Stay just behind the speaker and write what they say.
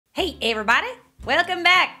Hey everybody, welcome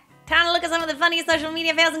back. Time to look at some of the funniest social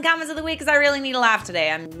media fails and comments of the week because I really need to laugh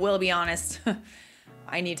today. I will be honest,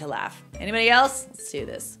 I need to laugh. Anybody else? Let's do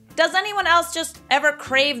this. Does anyone else just ever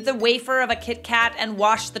crave the wafer of a Kit Kat and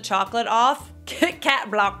wash the chocolate off? Kit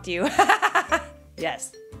Kat blocked you.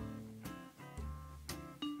 Yes.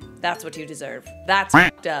 That's what you deserve. That's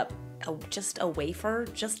f***ed up. Just a wafer?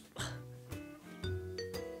 Just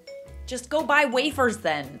go buy wafers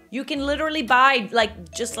then. You can literally buy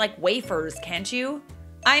just wafers, can't you?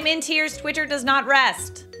 I'm in tears, Twitter does not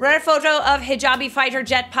rest. Rare photo of hijabi fighter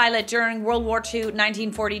jet pilot during World War II,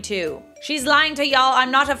 1942. She's lying to y'all,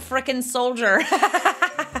 I'm not a frickin' soldier.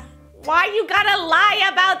 Why you gotta lie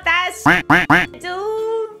about that,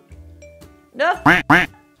 dude? The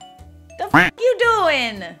f you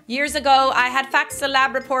doing? Years ago, I had faxed a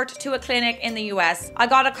lab report to a clinic in the US. I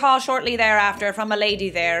got a call shortly thereafter from a lady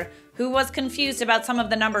there who was confused about some of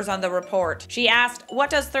the numbers on the report. She asked, what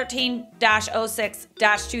does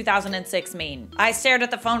 13-06-2006 mean? I stared at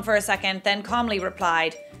the phone for a second, then calmly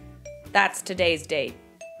replied, that's today's date.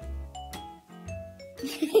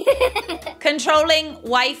 Controlling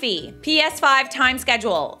wifey. PS5 time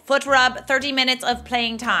schedule. Foot rub, 30 minutes of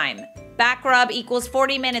playing time. Back rub equals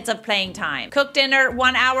 40 minutes of playing time. Cook dinner,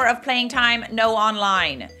 1 hour of playing time, no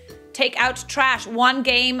online. Take out trash, 1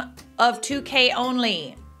 game of 2K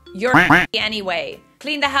only. You're anyway.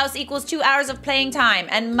 Clean the house equals 2 hours of playing time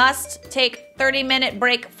and must take 30-minute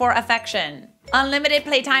break for affection. Unlimited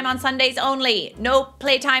playtime on Sundays only. No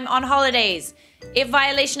playtime on holidays. If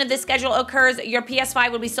violation of this schedule occurs, your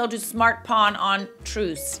PS5 will be sold to Smart Pawn on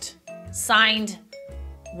Troost. Signed,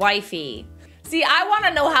 wifey. See, I want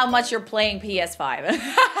to know how much you're playing PS5.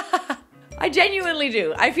 I genuinely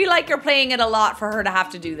do. I feel like you're playing it a lot for her to have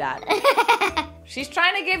to do that. She's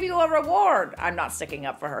trying to give you a reward. I'm not sticking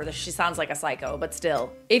up for her. She sounds like a psycho, but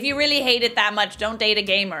still. If you really hate it that much, don't date a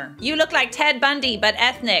gamer. You look like Ted Bundy, but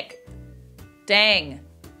ethnic. Dang.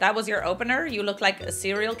 That was your opener? You look like a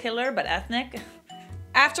serial killer, but ethnic?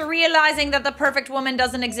 After realizing that the perfect woman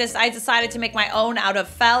doesn't exist, I decided to make my own out of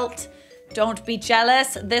felt. Don't be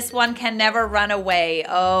jealous. This one can never run away.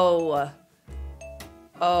 Oh.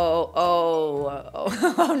 Oh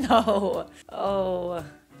no. Oh.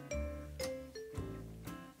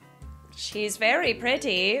 She's very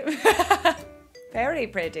pretty. Very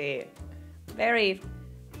pretty. Very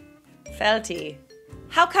felty.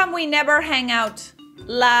 How come we never hang out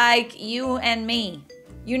like you and me?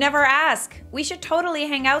 You never ask. We should totally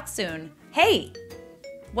hang out soon. Hey,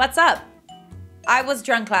 what's up? I was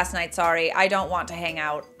drunk last night, sorry. I don't want to hang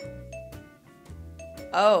out.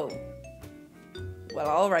 Oh. Well,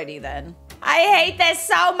 alrighty then. I hate this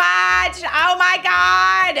so much! Oh my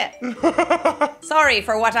god! Sorry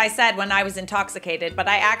for what I said when I was intoxicated, but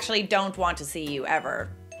I actually don't want to see you ever.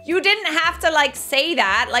 You didn't have to say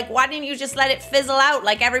that. Why didn't you just let it fizzle out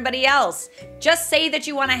like everybody else? Just say that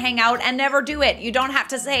you want to hang out and never do it. You don't have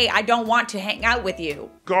to say, I don't want to hang out with you.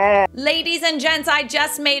 God. Ladies and gents, I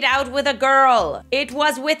just made out with a girl. It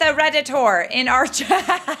was with a Redditor in our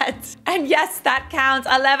chat. And yes, that counts.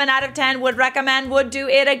 11 out of 10 would recommend, would do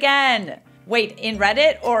it again. Wait, in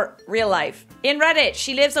Reddit or real life? In Reddit,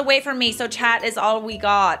 she lives away from me, so chat is all we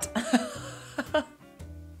got.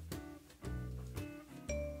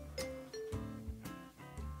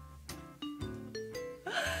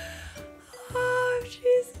 Oh,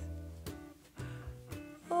 jeez.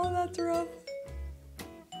 Oh, that's rough.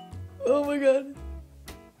 Oh my god.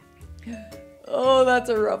 Oh, that's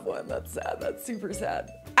a rough one. That's sad. That's super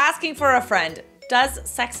sad. Asking for a friend. Does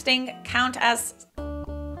sexting count as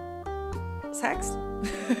sex?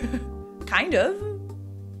 Kind of.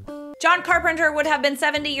 John Carpenter would have been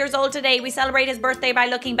 70 years old today. We celebrate his birthday by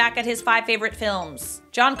looking back at his 5 favorite films.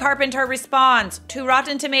 John Carpenter responds, to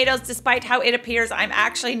Rotten Tomatoes, despite how it appears, I'm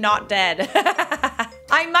actually not dead.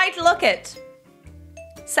 I might look it.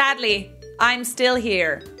 Sadly, I'm still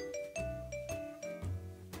here.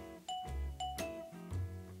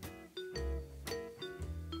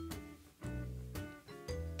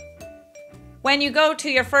 When you go to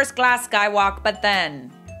your first glass skywalk, but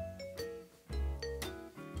then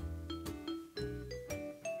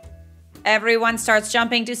everyone starts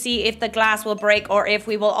jumping to see if the glass will break or if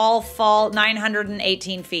we will all fall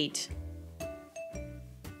 918 feet.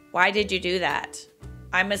 Why did you do that?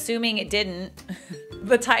 I'm assuming it didn't.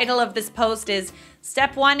 The title of this post is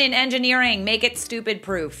Step 1 in Engineering, Make It Stupid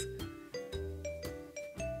Proof.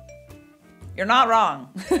 You're not wrong.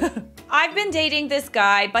 I've been dating this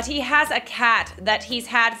guy, but he has a cat that he's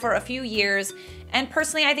had for a few years, and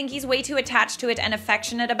personally I think he's way too attached to it and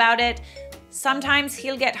affectionate about it. Sometimes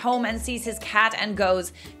he'll get home and sees his cat and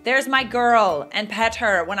goes, "There's my girl," and pet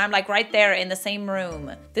her when I'm like right there in the same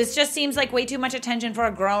room. This just seems like way too much attention for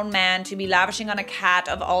a grown man to be lavishing on a cat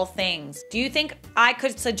of all things. Do you think I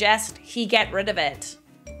could suggest he get rid of it?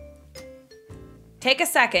 Take a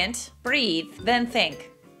second, breathe, then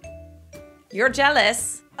think. You're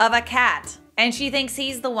jealous of a cat, and she thinks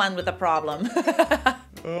he's the one with the problem.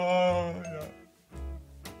 Oh, yeah.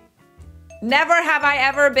 Never have I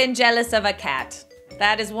ever been jealous of a cat.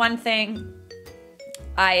 That is one thing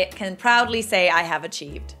I can proudly say I have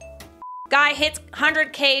achieved. Guy hits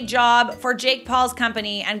 100K job for Jake Paul's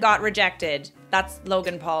company and got rejected. That's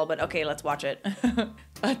Logan Paul, but okay, let's watch it.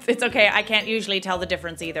 It's okay, I can't usually tell the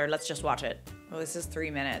difference either. Let's just watch it. Oh, this is 3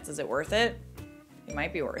 minutes. Is it worth it? It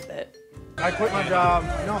might be worth it. I quit my job.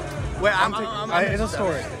 No. Wait, It's a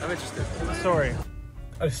story. I'm interested. It's a story.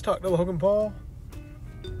 I just talked to Logan Paul.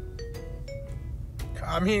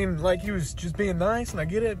 I mean, like, he was just being nice, and I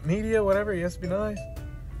get it. Media, whatever, he has to be nice.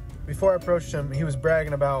 Before I approached him, he was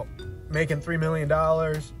bragging about making $3 million.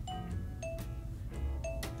 I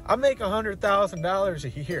make $100,000 a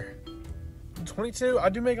year. I'm 22, I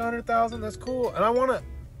do make $100,000, that's cool. And I want to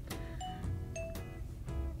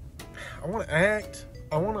act.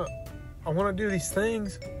 I want to do these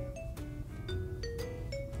things.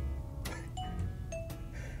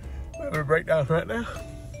 I'm having a breakdown right now.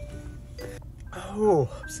 Oh,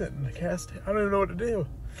 I'm sitting in the gas station. I don't even know what to do.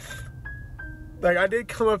 Like, I did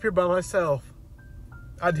come up here by myself.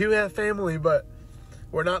 I do have family, but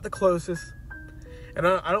we're not the closest. And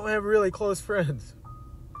I don't have really close friends.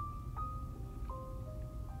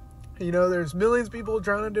 You know, there's millions of people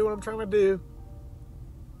trying to do what I'm trying to do.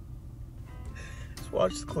 Just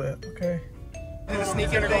watch the clip, okay?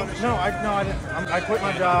 Sneaking thing? No, I didn't. I quit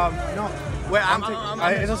my job. No. Wait,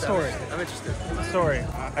 it's a story. I'm interested. It's a story.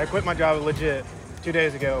 I quit my job legit 2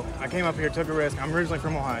 days ago. I came up here, took a risk. I'm originally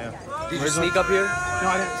from Ohio. Did you sneak up here? No,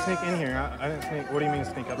 I didn't sneak in here. I didn't sneak. What do you mean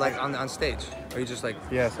sneak up? Like here? on stage? Or you just like?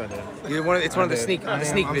 Yes, I did. It's one of the sneak I'm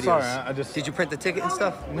videos. sorry. I just. Did you print the ticket and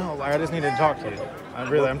stuff? No, like, I just needed to talk to you. I'm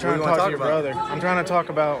trying to what talk do you to wanna your talk brother. I'm trying to talk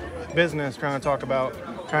about business. Trying to talk about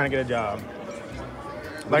trying to get a job.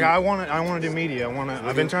 Like, I want to do media.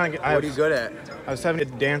 I've been trying to get. What are you good at? I was 70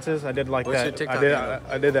 dances. I did like What's that. your TikTok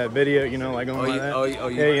I did that video, you know, like going like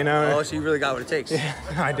that. Yeah, you know. Oh, so you really got what it takes. Yeah,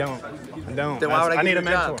 I don't. Then why would I need give a you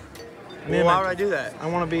a mentor. job? Well, why would I do that? I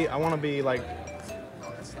want to be like.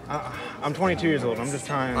 I'm 22 years old. I'm just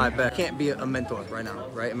trying. I bet I can't be a mentor right now,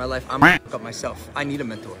 right? In my life, I'm up myself. I need a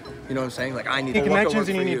mentor. You know what I'm saying? Like, I need connections,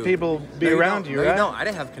 and you need people be around you, right? No, I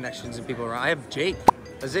didn't have connections and people around. I have Jake.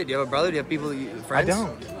 That's it. Do you have a brother? Do you have people? Friends? I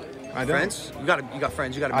don't. Friends? You got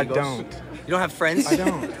friends. You got amigos. I don't. You don't have friends? I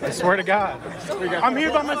don't. I swear to God. I'm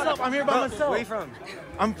here by myself. Where are you from?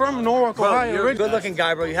 I'm from Norwalk, Bro, Ohio. you're a good-looking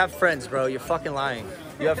guy, bro. You have friends, bro. You're fucking lying.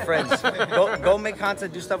 You have friends. Go make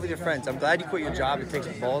content, do stuff with your friends. I'm glad you quit your job. It takes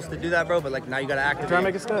balls to do that, bro. But like now you gotta act. Try to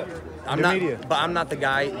make a step. I'm not. Media. But I'm not the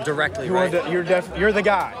guy directly, right? You're the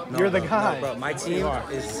guy. No, you're the guy. No, bro. My team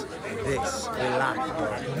is this. Relax.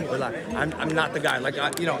 I'm not the guy. Like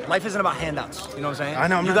life isn't about handouts. You know what I'm saying? I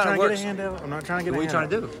know. I'm not trying to get a handout. I'm not trying to get a handout. What are you trying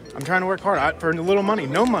to do? I'm trying to work hard for a little money.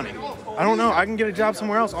 No money. I don't know. I can get a job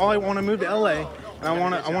somewhere else. All I want to move to LA. And I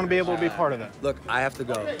want to be able to be part of that. Look, I have to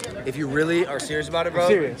go. If you really are serious about it, bro,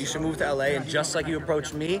 you should move to LA and just like you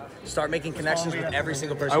approached me, start making connections with every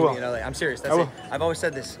single person you meet in LA. I'm serious. That's it. I've always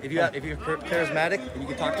said this. If you're charismatic and you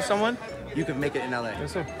can talk to someone, you can make it in LA.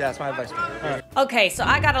 Yes, sir. Yeah, that's my advice. Right. Okay, so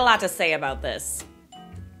I got a lot to say about this.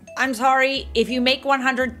 I'm sorry, if you make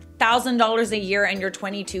 $100,000 a year and you're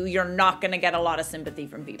 22, you're not gonna get a lot of sympathy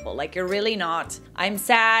from people. Like, you're really not. I'm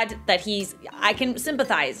sad that I can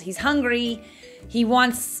sympathize. He's hungry. He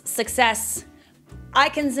wants success. I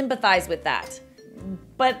can sympathize with that.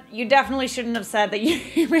 But you definitely shouldn't have said that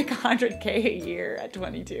you make 100K a year at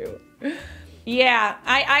 22. Yeah,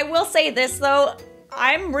 I will say this though.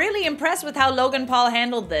 I'm really impressed with how Logan Paul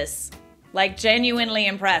handled this. Like, genuinely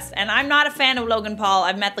impressed. And I'm not a fan of Logan Paul.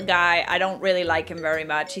 I've met the guy. I don't really like him very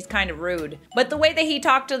much. He's kind of rude. But the way that he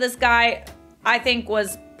talked to this guy, I think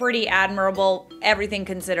was pretty admirable, everything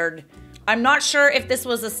considered. I'm not sure if this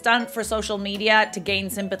was a stunt for social media to gain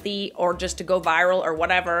sympathy or just to go viral or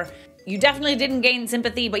whatever. You definitely didn't gain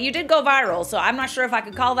sympathy, but you did go viral, so I'm not sure if I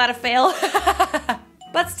could call that a fail.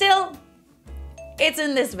 But still, it's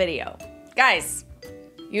in this video. Guys,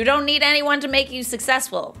 you don't need anyone to make you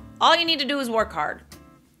successful. All you need to do is work hard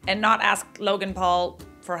and not ask Logan Paul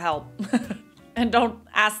for help. And don't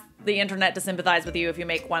ask the internet to sympathize with you if you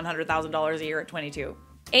make $100,000 a year at 22.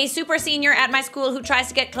 A super senior at my school who tries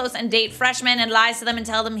to get close and date freshmen and lies to them and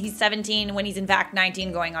tell them he's 17 when he's in fact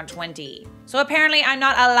 19 going on 20. So apparently I'm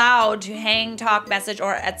not allowed to hang, talk, message,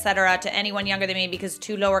 or etc. to anyone younger than me because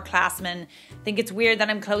two lower classmen think it's weird that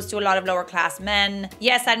I'm close to a lot of lower class men.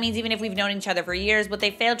 Yes, that means even if we've known each other for years, what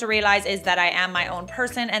they fail to realize is that I am my own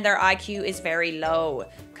person and their IQ is very low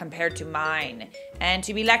compared to mine. And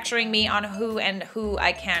to be lecturing me on who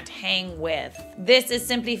I can't hang with. This is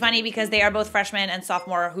simply funny because they are both freshmen and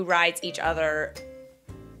sophomore who rides each other.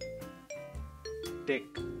 Dick.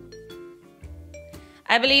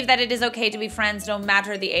 I believe that it is okay to be friends no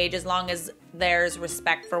matter the age as long as there's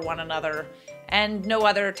respect for one another and no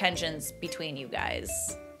other tensions between you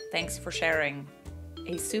guys. Thanks for sharing.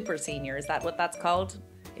 A super senior, is that what that's called?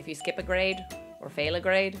 If you skip a grade or fail a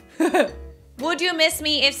grade? Would you miss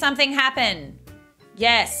me if something happened?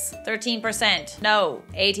 Yes, 13%. No,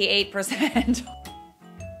 88%.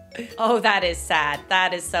 Oh, that is sad.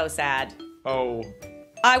 That is so sad. Oh.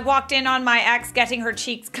 I walked in on my ex getting her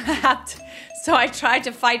cheeks clapped, so I tried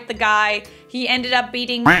to fight the guy. He ended up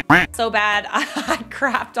beating me so bad I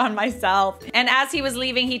crapped on myself. And as he was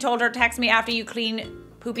leaving, he told her, text me after you clean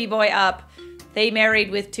poopy boy up. They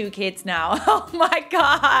married with 2 kids now. Oh my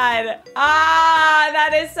God. Ah,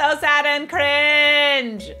 that is so sad and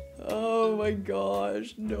cringe. Oh my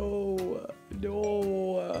gosh, no,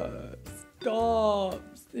 no, stop,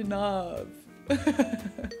 enough.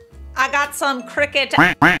 I got some cricket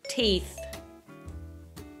teeth.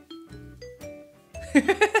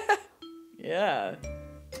 Yeah.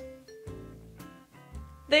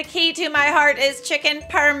 The key to my heart is chicken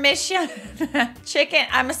parmesan. Chicken,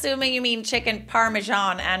 I'm assuming you mean chicken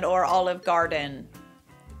parmesan and or Olive Garden.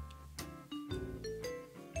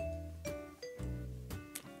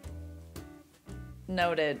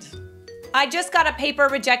 Noted. I just got a paper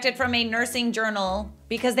rejected from a nursing journal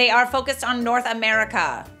because they are focused on North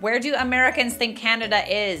America. Where do Americans think Canada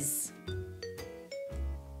is?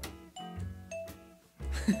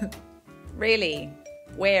 Really?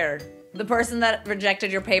 Where? The person that rejected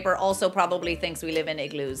your paper also probably thinks we live in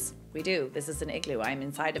igloos. We do. This is an igloo. I'm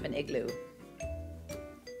inside of an igloo.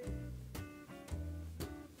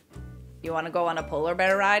 You want to go on a polar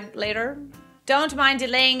bear ride later? Don't mind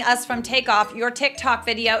delaying us from takeoff. Your TikTok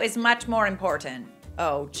video is much more important.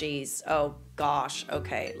 Oh, geez. Oh, gosh.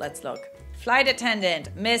 Okay, let's look. Flight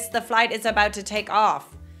attendant. Miss, the flight is about to take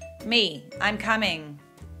off. Me, I'm coming.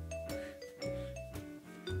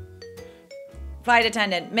 Flight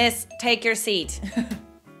attendant. Miss, take your seat.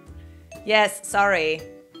 Yes, sorry.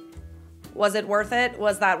 Was it worth it?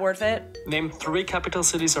 Was that worth it? Name 3 capital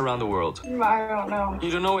cities around the world. I don't know. You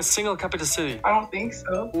don't know a single capital city? I don't think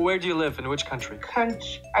so. Where do you live? In which country?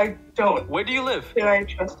 I don't. Where do you live? Did I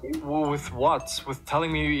trust you? With what? With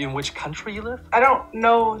telling me in which country you live? I don't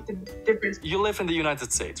know the difference. You live in the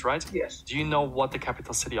United States, right? Yes. Do you know what the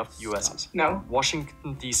capital city of the US is? No.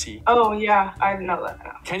 Washington, D.C. Oh, yeah. I know that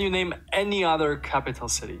now. Can you name any other capital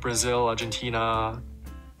city? Brazil, Argentina.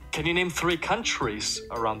 Can you name 3 countries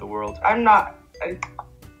around the world? I'm not.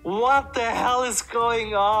 What the hell is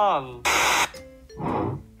going on?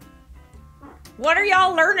 What are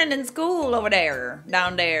y'all learning in school over there?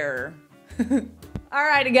 Down there.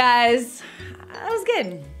 Alrighty, guys. That was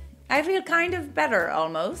good. I feel kind of better,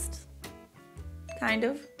 almost. Kind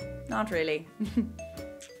of. Not really.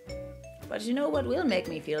 But you know what will make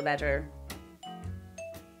me feel better?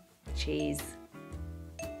 Cheese.